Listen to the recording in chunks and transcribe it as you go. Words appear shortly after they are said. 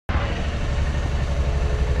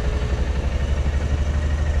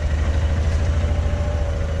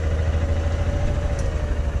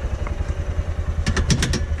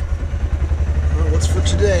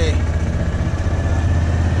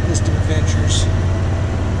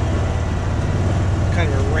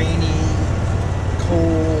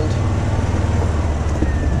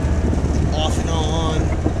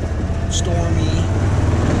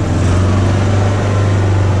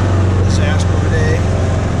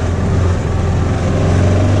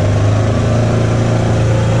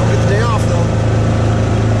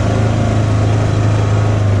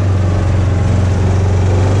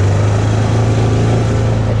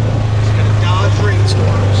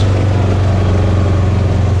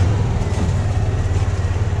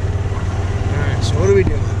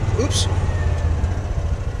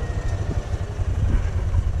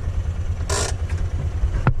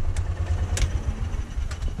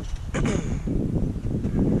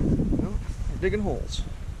digging holes.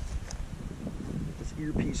 Get this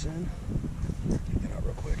earpiece in. Get that out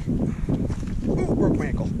real quick. Oh, broke my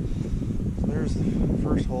ankle. So there's the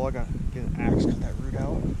first hole. I gotta get an axe, cut that root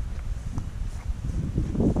out.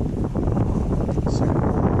 Second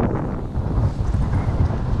hole.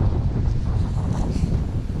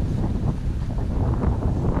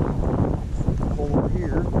 Hole over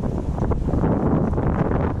here.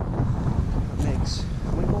 That makes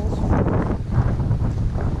how many holes?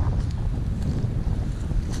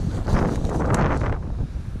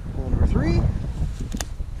 Hole number 3.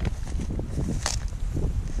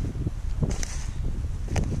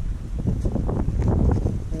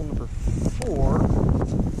 Hole number 4.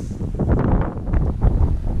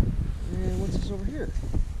 And what's this over here?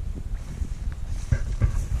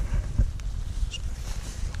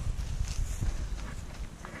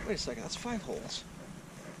 Wait a second, that's 5 holes.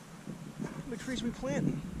 How many trees are we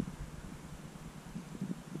planting?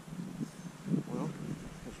 Well,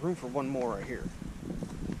 there's room for one more right here.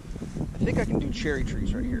 I think I can do cherry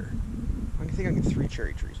trees right here. I think I can get 3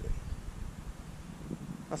 cherry trees in.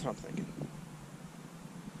 That's what I'm thinking.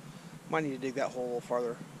 Might need to dig that hole a little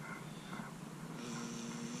farther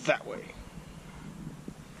that way.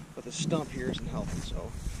 But the stump here isn't helping,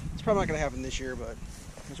 so it's probably not going to happen this year, but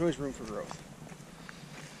there's always room for growth.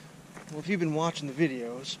 Well, if you've been watching the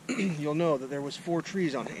videos, you'll know that there was 4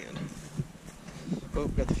 trees on hand. Oh,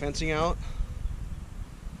 got the fencing out.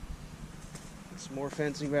 Some more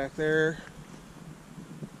fencing back there.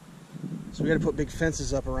 So we got to put big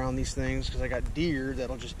fences up around these things because I got deer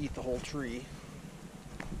that'll just eat the whole tree.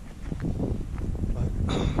 But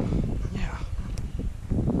yeah.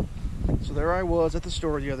 So there I was at the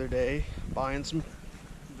store the other day buying some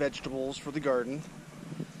vegetables for the garden,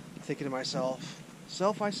 thinking to myself,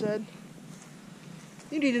 I said,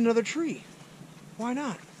 you need another tree. Why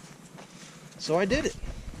not? So I did it.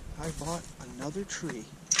 I bought another tree.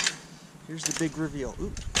 Here's the big reveal.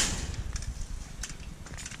 Oops.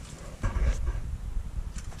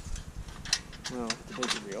 No, the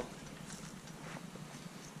big reveal.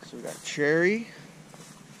 So we got cherry,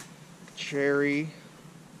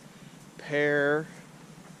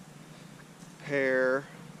 pear,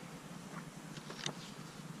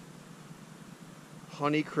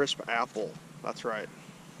 honey crisp apple. That's right.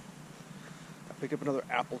 I picked up another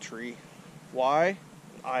apple tree. Why?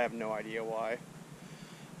 I have no idea why.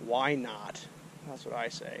 Why not? That's what I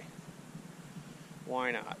say.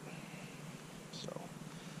 Why not? So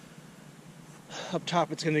up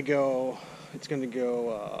top it's gonna go let's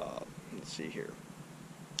see here.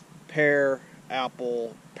 Pear,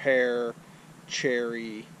 apple, pear,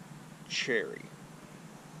 cherry.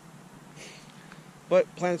 But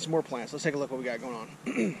planted some more plants. Let's take a look what we got going on.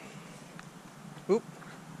 Oop.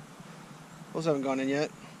 Those haven't gone in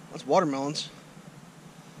yet. That's watermelons.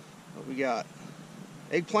 What we got?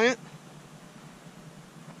 Eggplant.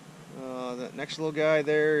 That next little guy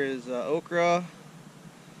there is okra.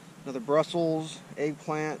 Another Brussels.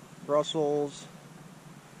 Eggplant. Brussels.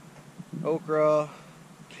 Okra.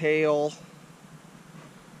 Kale.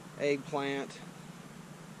 Eggplant.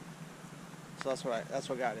 So that's what I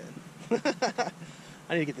got in.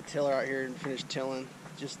 I need to get the tiller out here and finish tilling.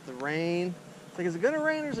 Just the rain. It's like, is it gonna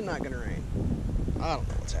rain or is it not gonna rain? I don't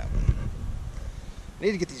know what's happening. I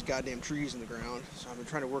need to get these goddamn trees in the ground, so I've been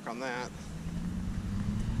trying to work on that.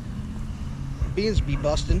 Beans be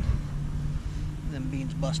busting. Them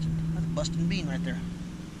beans busting. That's a busting bean right there.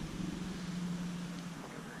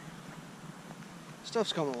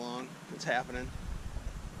 Stuff's coming along. It's happening.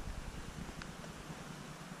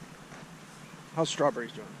 How's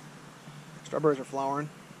strawberries doing? Strawberries are flowering.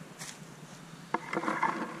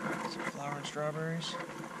 Some flowering strawberries.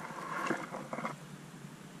 So,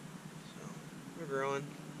 they're growing.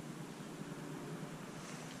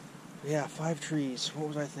 Yeah, 5 trees. What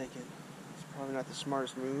was I thinking? It's probably not the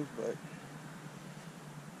smartest move, but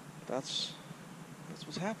that's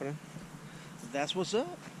what's happening. That's what's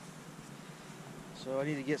up. So I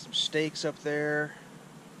need to get some stakes up there.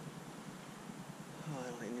 Oh,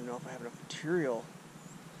 I don't even know if I have enough material.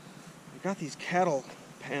 I got these cattle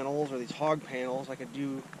panels or these hog panels. I could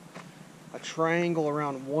do a triangle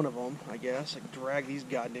around one of them, I guess. I could drag these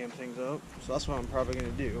goddamn things up. So that's what I'm probably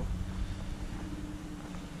going to do.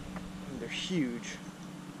 And they're huge.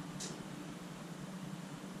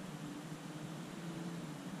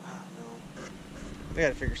 I don't know. I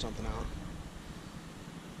gotta figure something out.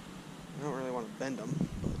 I don't really want to bend them,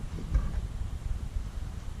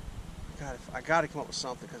 but I gotta come up with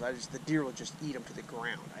something because the deer will just eat them to the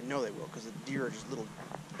ground. I know they will because the deer are just little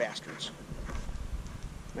bastards. I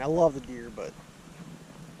mean, I love the deer, but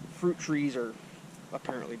fruit trees are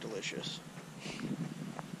apparently delicious.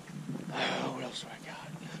 Oh, else do I got? I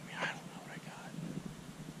mean, I don't know what I got.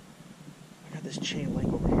 I got this chain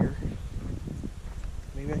link over here.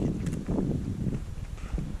 Maybe I can...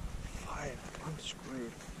 I'm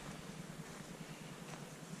screwed.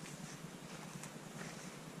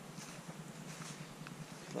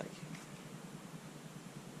 Like,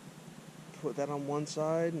 put that on one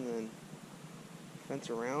side and then fence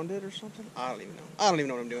around it or something? I don't even know. I don't even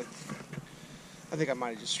know what I'm doing. I think I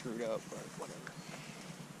might have just screwed up, but whatever.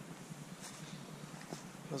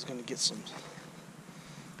 I was going to get some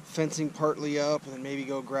fencing partly up and then maybe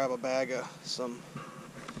go grab a bag of some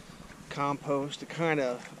compost to kind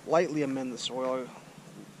of lightly amend the soil.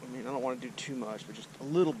 I mean, I don't want to do too much, but just a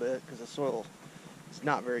little bit, because the soil is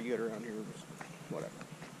not very good around here. Whatever.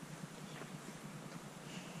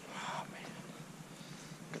 Oh, man.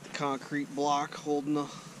 Got the concrete block holding the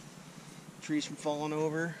trees from falling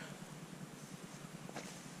over.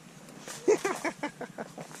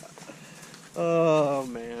 Oh,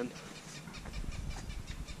 man.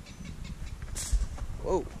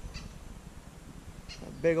 Whoa. A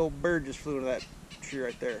big old bird just flew into that tree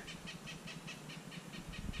right there.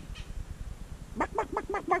 Bark, bark, bark,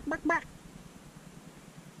 bark, bark, bark, bark. What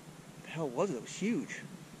the hell was it? It was huge.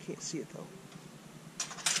 Can't see it though.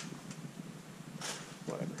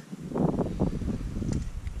 Whatever.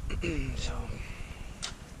 So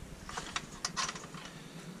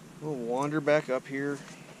we'll wander back up here.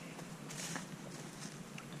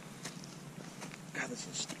 God, this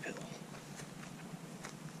is a steep hill.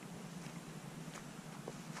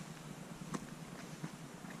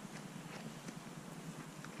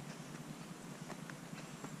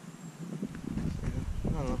 I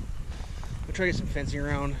don't know. I'll try to get some fencing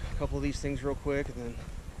around a couple of these things real quick, and then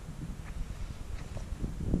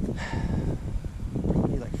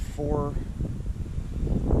probably need like four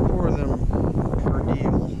of them per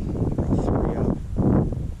deal. Probably 3 up.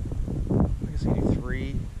 I guess I can do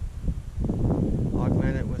 3.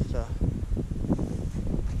 Augment it with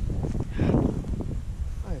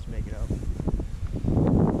I just make it up.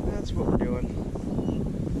 That's what we're doing.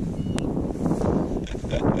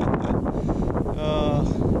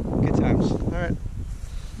 Good times. Alright.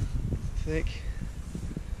 I think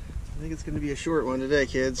it's going to be a short one today,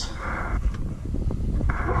 kids.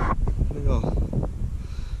 Maybe I'll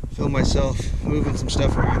film myself moving some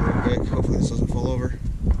stuff around real quick. Hopefully this doesn't fall over.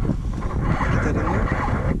 Get that in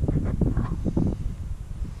there.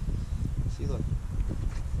 See, look.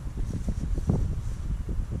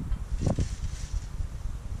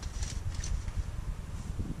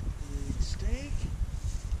 Big steak.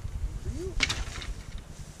 For you.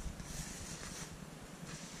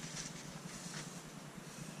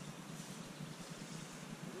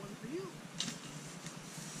 One for you.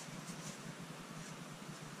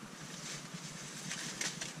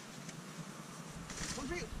 One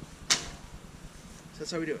for you. So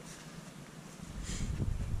that's how we do it.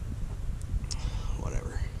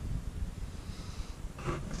 Whatever.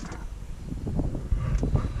 I'm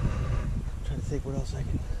trying to think what else I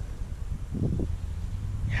can.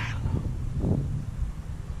 Yeah, I don't know.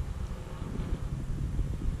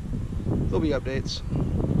 There'll be updates.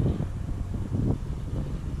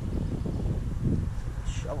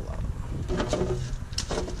 Shovel out.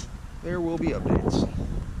 There will be updates.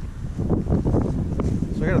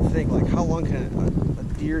 So I gotta think, like, how long can a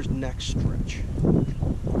deer's neck stretch?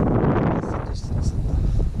 What's the distance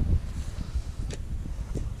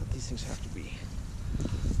that these things have to be?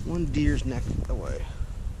 One deer's neck away.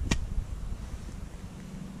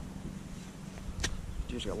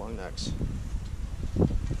 Deers got long necks.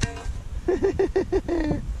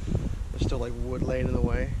 There's still like wood laying in the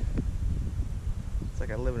way. It's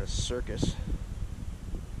like I live in a circus.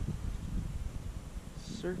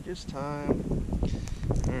 Circus time.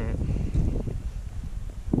 Alright.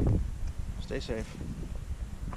 Stay safe.